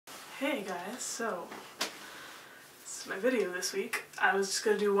Hey guys, so this is my video this week. I was just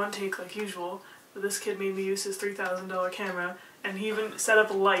gonna do one take like usual, but this kid made me use his $3,000 camera, and he even set up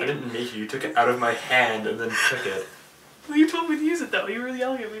a light. I didn't make you. You took it out of my hand and then took it. Well, you told me to use it though. You were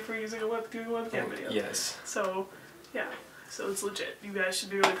yelling at me for using doing a webcam video. Yes. So, yeah. So it's legit. You guys should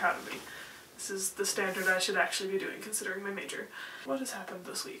be really proud of me. This is the standard I should actually be doing considering my major. What has happened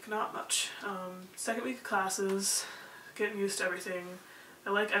this week? Not much. Second week of classes, getting used to everything. I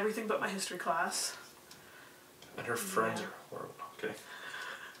like everything but my history class. And her friends are horrible. Okay.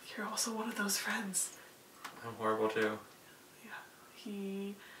 You're also one of those friends. I'm horrible too. Yeah.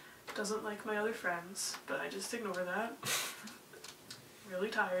 He doesn't like my other friends, but I just ignore that. I'm really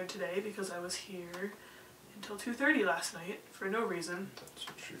tired today because I was here until 2:30 last night for no reason. That's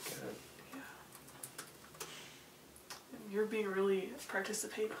what you get. Yeah. And you're being a really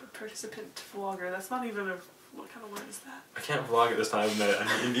participant vlogger. That's not even a... What kind of word is that? I can't vlog at this time of night.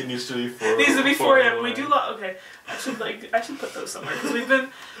 It needs to be 4. It needs to be 4 a.m. We do okay. I should put those somewhere because we've been.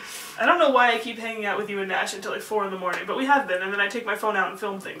 I don't know why I keep hanging out with you and Nash until like 4 in the morning, but we have been, and then I take my phone out and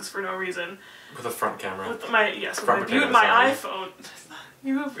film things for no reason. With a front camera. With my iPhone.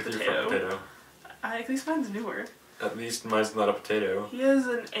 You have with potato. Your front potato. At least mine's newer. At least mine's not a potato. He has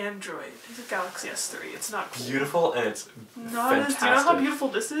an Android. He's a Galaxy S3. It's not cool. Beautiful and it's fantastic. Do you know how beautiful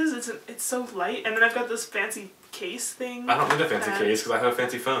this is? It's so light, and then I've got this fancy case thing. I don't need a fancy case because I have a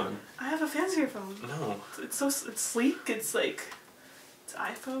fancy phone. I have a fancier phone. No. It's sleek. It's like it's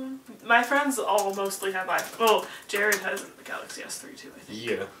iPhone. My friends all mostly have iPhone. Well, Jared has a Galaxy S3 too, I think.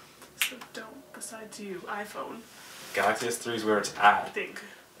 Yeah. So don't. Besides you, iPhone. Galaxy S3 is where it's at. I think.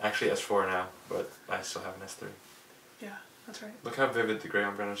 Actually S4 now, but I still have an S3. Yeah, that's right. Look how vivid the gray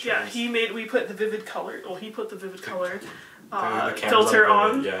on Brenna's shirt is. Yeah, we put the vivid color. Well, he put the vivid color the filter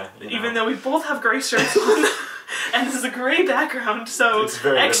on. Yeah. Even though we both have gray shirts on. And this is a gray background, so it's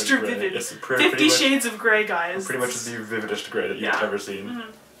very extra vivid. It's 50 shades of gray, guys. Pretty much the vividest gray that you've ever seen.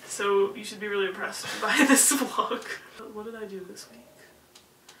 Mm-hmm. So you should be really impressed by this vlog. What did I do this week?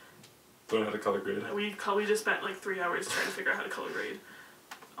 Learn how to color grade. We just spent like 3 hours trying to figure out how to color grade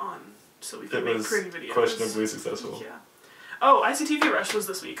so we could make pretty videos. Questionably successful. Yeah. Oh, ICTV Rush was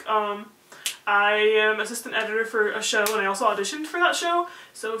this week. I am assistant editor for a show, and I also auditioned for that show,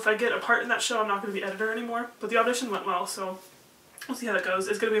 so if I get a part in that show, I'm not going to be editor anymore. But the audition went well, so we'll see how that goes.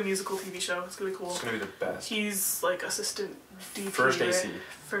 It's going to be a musical TV show. It's going to be cool. It's going to be the best. He's like assistant DP. First AC.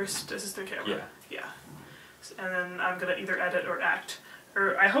 First assistant camera. Yeah. Yeah. And then I'm going to either edit or act.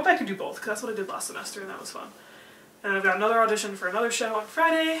 Or I hope I can do both, because that's what I did last semester, and that was fun. And I've got another audition for another show on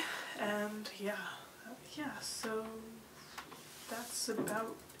Friday, and yeah. Yeah, so that's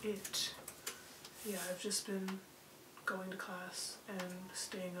about it. Yeah, I've just been going to class and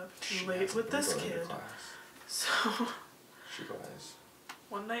staying up too late with this kid. So, she lies.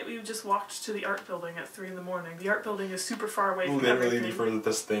 One night we just walked to the art building at 3 in the morning. The art building is super far away from literally everything. the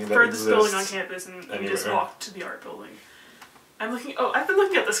furthest thing that furthest building on campus, and we just walked to the art building. I've been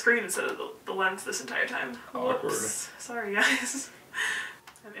looking at the screen instead of the lens this entire time. Awkward. Whoops. Sorry, guys.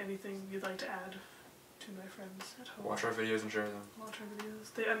 And anything you'd like to add to my friends at home? Watch our videos and share them. Watch our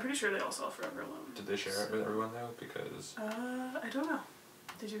videos. I'm pretty sure they all saw Forever Alone. Did they share it with everyone though? Because... I don't know.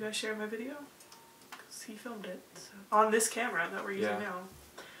 Did you guys share my video? Because he filmed it. So. On this camera that we're using now.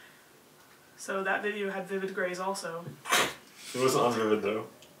 So that video had vivid grays also. It wasn't on vivid though.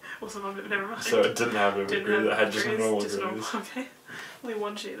 Wasn't on vivid, never mind. So it didn't have vivid grays, it had just normal grays. Okay. Only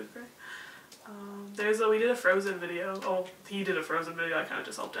one shade of gray. We did a Frozen video. Oh, he did a Frozen video, I kind of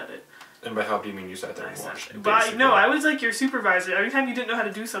just helped edit. And by help, do you mean you sat there and watched? But no, I was like your supervisor. Every time you didn't know how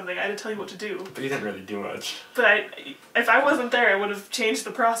to do something, I had to tell you what to do. But you didn't really do much. But if I wasn't there, I would have changed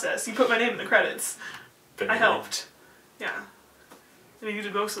the process. You put my name in the credits. I helped. Yeah. I mean, you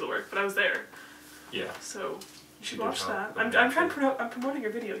did most of the work, but I was there. Yeah. So you should watch that. I'm promoting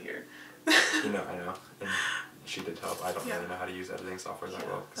your video here. I know. And she did help. I don't really know how to use editing software that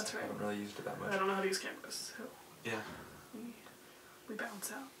well. That's right. I haven't really used it that much. I don't know how to use cameras. So yeah. We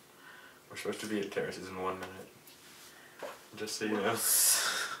bounce out. We're supposed to be at Terraces in 1 minute. Just so you know.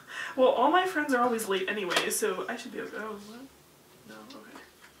 Well, all my friends are always late anyway, so I should be okay. Oh, what? No, okay.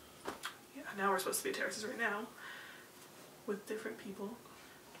 Yeah, now we're supposed to be at Terraces right now. With different people.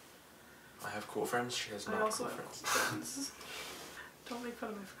 I have cool friends, she has not I also cool have friends. Cool friends. Don't make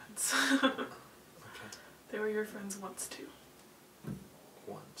fun of my friends. Okay. They were your friends once too.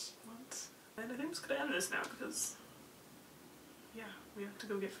 Once. And I think I'm just gonna end this now because, yeah, we have to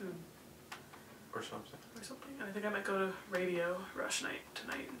go get food. Or something. And I think I might go to Radio Rush night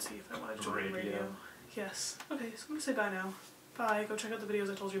tonight and see if I want to join radio. Yes. Okay, so I'm gonna say bye now. Bye. Go check out the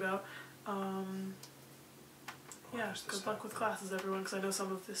videos I told you about. Yeah, good luck with classes, everyone, because I know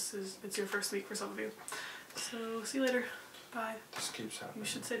some of it's your first week for some of you. So, see you later. Bye. Just keeps happening. You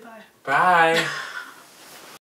should say bye. Bye!